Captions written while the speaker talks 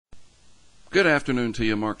Good afternoon to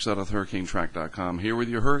you. Mark Sutton with HurricaneTrack.com here with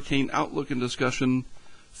your hurricane outlook and discussion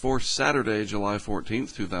for Saturday, July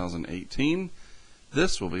 14th, 2018.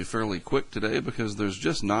 This will be fairly quick today because there's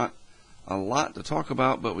just not a lot to talk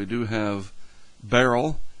about, but we do have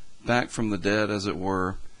Beryl back from the dead, as it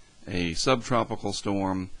were, a subtropical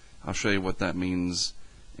storm. I'll show you what that means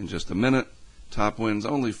in just a minute. Top winds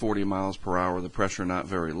only 40 miles per hour, the pressure not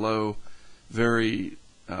very low, very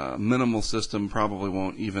minimal system, probably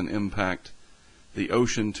won't even impact the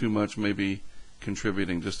ocean too much, maybe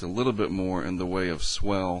contributing just a little bit more in the way of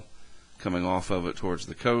swell coming off of it towards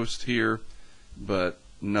the coast here, but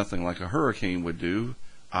nothing like a hurricane would do,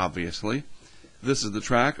 obviously. This is the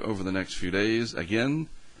track over the next few days, again,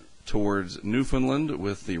 towards Newfoundland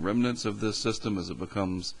with the remnants of this system as it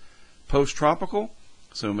becomes post-tropical,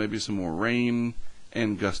 so maybe some more rain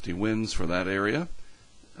and gusty winds for that area.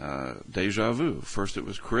 Deja vu. First it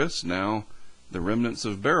was Chris, now the remnants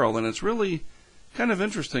of Beryl, and it's really kind of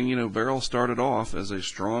interesting. You know, Beryl started off as a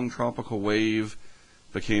strong tropical wave,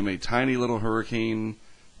 became a tiny little hurricane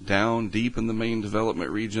down deep in the main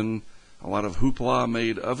development region. A lot of hoopla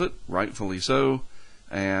made of it, rightfully so,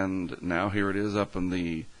 and now here it is up in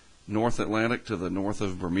the North Atlantic to the north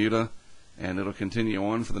of Bermuda, and it'll continue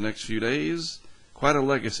on for the next few days. Quite a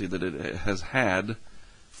legacy that it has had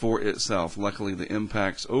for itself. Luckily, the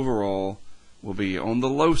impacts overall will be on the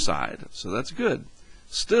low side, so that's good.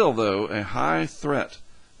 Still, though, a high threat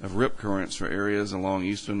of rip currents for areas along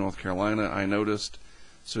eastern North Carolina, I noticed.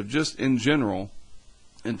 So just in general,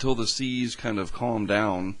 until the seas kind of calm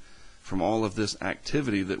down from all of this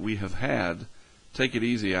activity that we have had, take it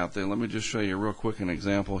easy out there. Let me just show you real quick an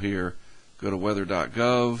example here. Go to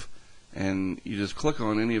weather.gov, and you just click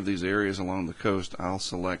on any of these areas along the coast. I'll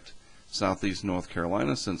select southeast North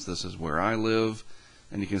Carolina since this is where I live,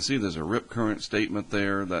 and you can see there's a rip current statement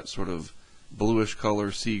there, that sort of bluish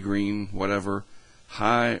color, sea green, whatever,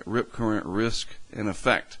 high rip current risk in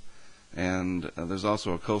effect. And there's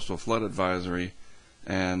also a coastal flood advisory.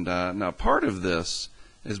 And now part of this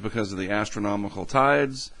is because of the astronomical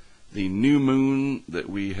tides, the new moon that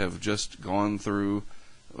we have just gone through,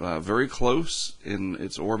 very close in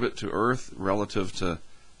its orbit to Earth relative to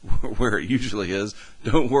where it usually is.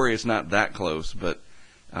 Don't worry, it's not that close, but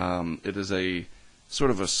it is a sort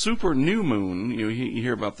of a super new moon. You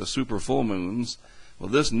hear about the super full moons. Well,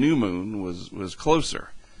 this new moon was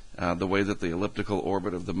closer. The way that the elliptical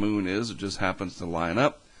orbit of the moon is, it just happens to line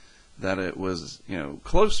up that it was,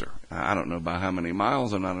 closer. I don't know by how many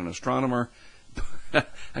miles. I'm not an astronomer.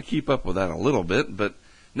 I keep up with that a little bit, but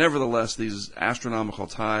nevertheless, these astronomical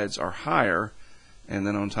tides are higher. And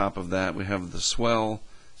then on top of that, we have the swell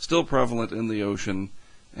still prevalent in the ocean,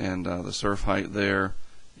 and the surf height there,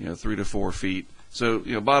 3 to 4 feet. So,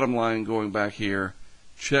 bottom line, going back here,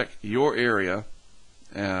 check your area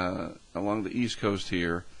along the east coast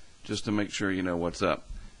here just to make sure you know what's up.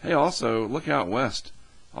 Hey, also, look out west.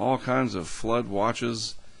 All kinds of flood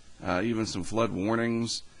watches, even some flood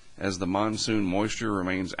warnings as the monsoon moisture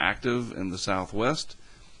remains active in the southwest.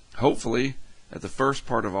 Hopefully, at the first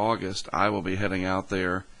part of August, I will be heading out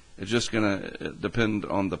there. It's just going to depend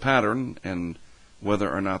on the pattern and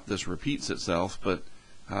whether or not this repeats itself, but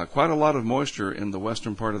quite a lot of moisture in the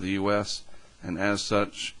western part of the U.S., and as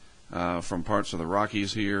such, from parts of the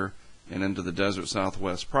Rockies here and into the desert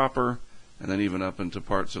southwest proper, and then even up into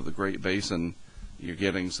parts of the Great Basin, you're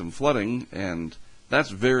getting some flooding, and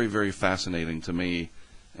that's very, very fascinating to me.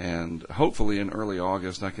 And hopefully in early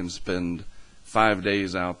August I can spend 5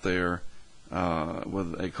 days out there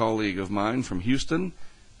with a colleague of mine from Houston,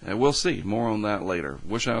 and we'll see. More on that later.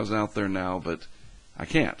 Wish I was out there now, but I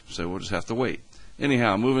can't, so we'll just have to wait.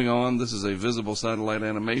 Anyhow, moving on, this is a visible satellite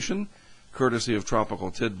animation, courtesy of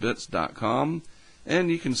tropicaltidbits.com,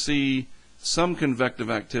 and you can see some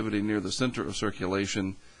convective activity near the center of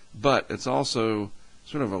circulation, but it's also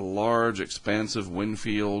sort of a large, expansive wind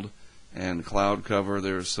field and cloud cover.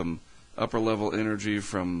 There's some upper-level energy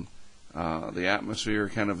from the atmosphere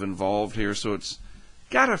kind of involved here, so it's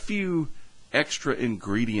got a few extra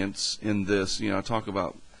ingredients in this. I talk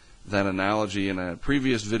about that analogy in a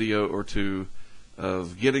previous video or two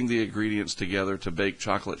of getting the ingredients together to bake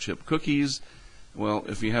chocolate chip cookies. Well,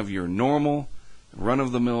 if you have your normal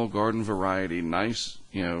run-of-the-mill garden variety, nice,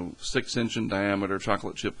 6-inch in diameter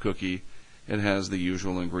chocolate chip cookie, it has the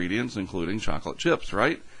usual ingredients, including chocolate chips,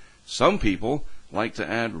 right? Some people like to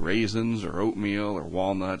add raisins or oatmeal or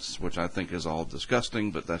walnuts, which I think is all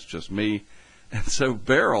disgusting, but that's just me. And so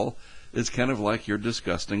Beryl is kind of like your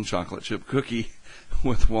disgusting chocolate chip cookie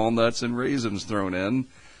with walnuts and raisins thrown in,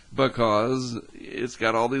 because it's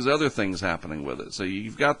got all these other things happening with it. So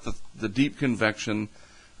you've got the deep convection,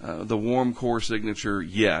 the warm core signature,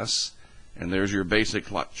 yes, and there's your basic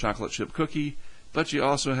chocolate chip cookie, but you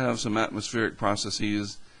also have some atmospheric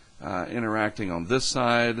processes interacting on this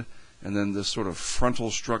side, and then this sort of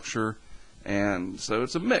frontal structure, and so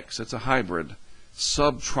it's a mix, it's a hybrid.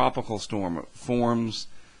 Subtropical storm. It forms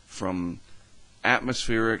from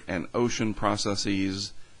atmospheric and ocean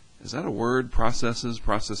processes. Is that a word?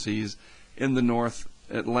 Processes in the North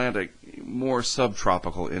Atlantic, more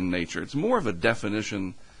subtropical in nature. It's more of a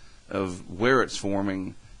definition of where it's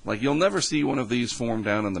forming. Like, you'll never see one of these form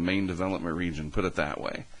down in the main development region, put it that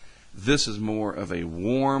way. This is more of a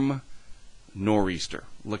warm nor'easter.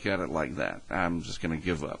 Look at it like that. I'm just going to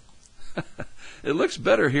give up. It looks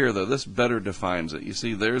better here, though. This better defines it. You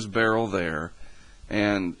see, there's Beryl there,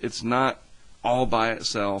 and it's not all by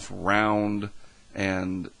itself, round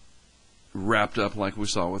and wrapped up like we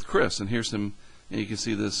saw with Chris. And here's some, you can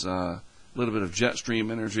see this little bit of jet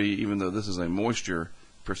stream energy, even though this is a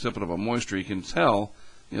precipitable moisture. You can tell,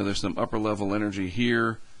 there's some upper level energy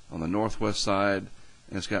here on the northwest side,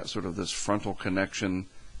 and it's got sort of this frontal connection.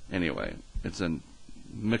 Anyway, it's a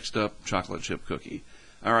mixed up chocolate chip cookie.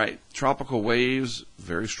 All right, tropical waves,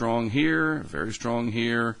 very strong here,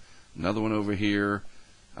 another one over here.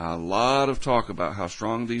 A lot of talk about how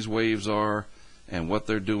strong these waves are and what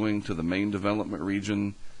they're doing to the main development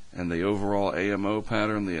region and the overall AMO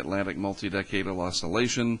pattern, the Atlantic multi-decadal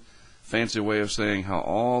oscillation. Fancy way of saying how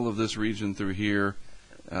all of this region through here,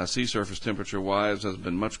 sea surface temperature-wise, has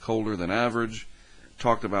been much colder than average.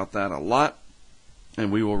 Talked about that a lot,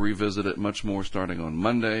 and we will revisit it much more starting on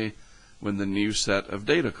Monday when the new set of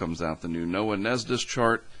data comes out, the new NOAA-NESDIS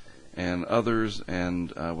chart and others,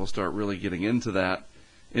 and we'll start really getting into that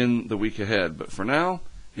in the week ahead. But for now,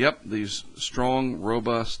 these strong,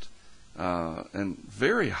 robust, and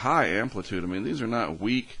very high amplitude. I mean, these are not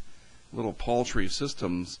weak little paltry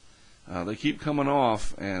systems. They keep coming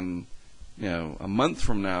off, and a month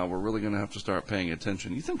from now, we're really going to have to start paying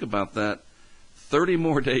attention. You think about that, 30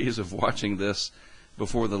 more days of watching this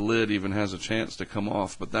before the lid even has a chance to come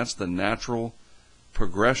off. But that's the natural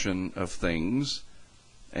progression of things.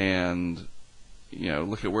 And,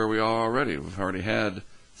 look at where we are already. We've already had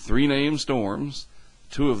 3 named storms.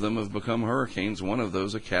 2 of them have become hurricanes. One of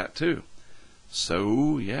those a Cat 2.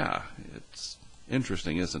 So, it's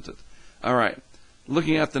interesting, isn't it? All right.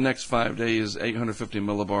 Looking at the next 5 days, 850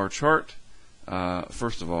 millibar chart.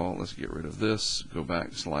 First of all, let's get rid of this. Go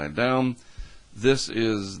back, slide down. This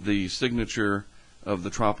is the signature of the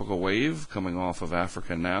tropical wave coming off of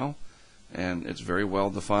Africa now, and it's very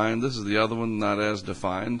well defined. This is the other one, not as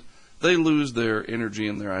defined. They lose their energy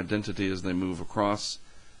and their identity as they move across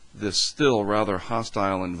this still rather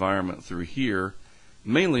hostile environment through here,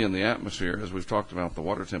 mainly in the atmosphere. As we've talked about, the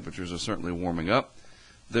water temperatures are certainly warming up.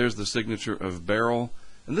 There's the signature of Beryl,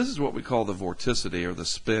 and this is what we call the vorticity, or the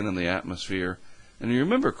spin in the atmosphere. And you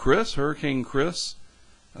remember Chris, Hurricane Chris?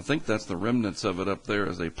 I think that's the remnants of it up there,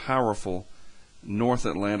 as a powerful North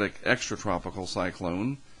Atlantic extratropical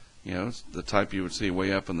cyclone. It's the type you would see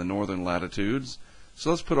way up in the northern latitudes. So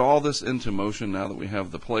let's put all this into motion now that we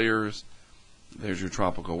have the players. There's your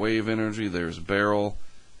tropical wave energy. There's Beryl,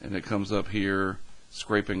 and it comes up here,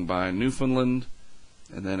 scraping by Newfoundland,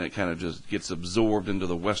 and then it kind of just gets absorbed into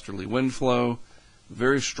the westerly wind flow.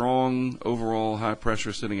 Very strong overall high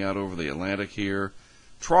pressure sitting out over the Atlantic here.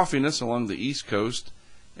 Trophiness along the east coast,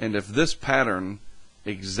 and if this pattern,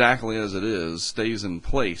 exactly as it is, stays in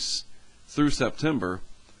place through September,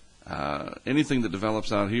 anything that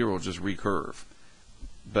develops out here will just recurve.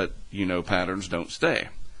 But patterns don't stay.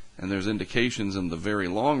 And there's indications in the very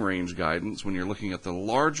long-range guidance, when you're looking at the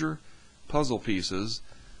larger puzzle pieces,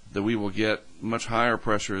 that we will get much higher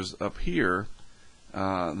pressures up here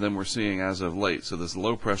than we're seeing as of late. So this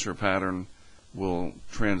low-pressure pattern will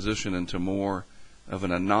transition into more of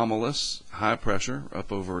an anomalous high pressure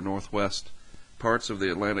up over northwest parts of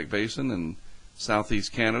the Atlantic Basin and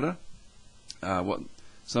southeast Canada, what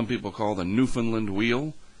some people call the Newfoundland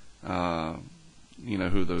wheel. You know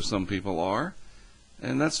who those some people are.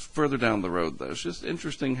 And that's further down the road, though. It's just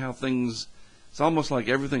interesting how it's almost like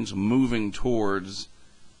everything's moving towards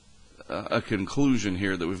a conclusion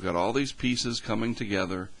here, that we've got all these pieces coming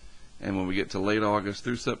together, and when we get to late August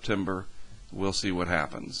through September, we'll see what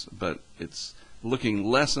happens. But it's looking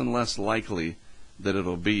less and less likely that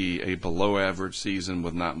it'll be a below-average season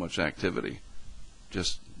with not much activity.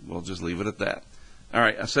 We'll just leave it at that. All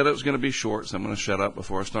right, I said it was going to be short, so I'm going to shut up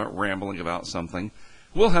before I start rambling about something.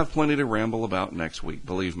 We'll have plenty to ramble about next week,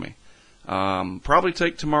 believe me. Probably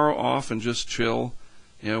take tomorrow off and just chill,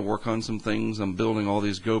 work on some things. I'm building all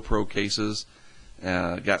these GoPro cases.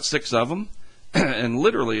 Got 6 of them, and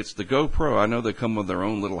literally it's the GoPro. I know they come with their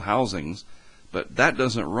own little housings, but that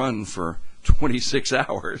doesn't run for 26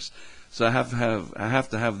 hours. So I have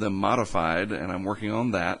to have them modified, and I'm working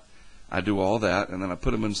on that. I do all that, and then I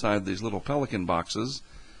put them inside these little Pelican boxes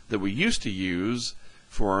that we used to use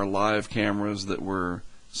for our live cameras that were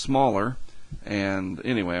smaller. And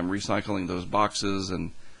anyway, I'm recycling those boxes,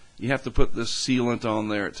 and you have to put this sealant on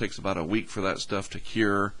there. It takes about a week for that stuff to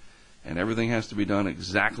cure, and everything has to be done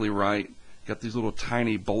exactly right. Got these little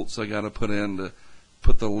tiny bolts I got to put in to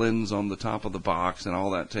put the lens on the top of the box, and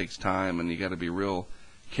all that takes time, and you got to be real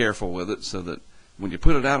careful with it so that when you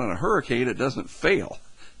put it out in a hurricane, it doesn't fail.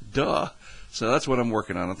 Duh. So that's what I'm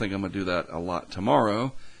working on. I think I'm going to do that a lot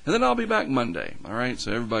tomorrow, and then I'll be back Monday. All right,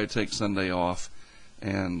 so everybody take Sunday off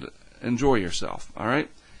and enjoy yourself. All right,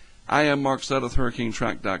 I am Mark Studd with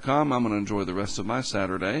HurricaneTrack.com. I'm going to enjoy the rest of my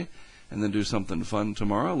Saturday and then do something fun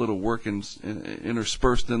tomorrow, a little work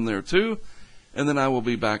interspersed in there too, and then I will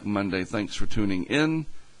be back Monday. Thanks for tuning in.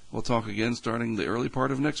 We'll talk again starting the early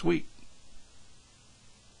part of next week.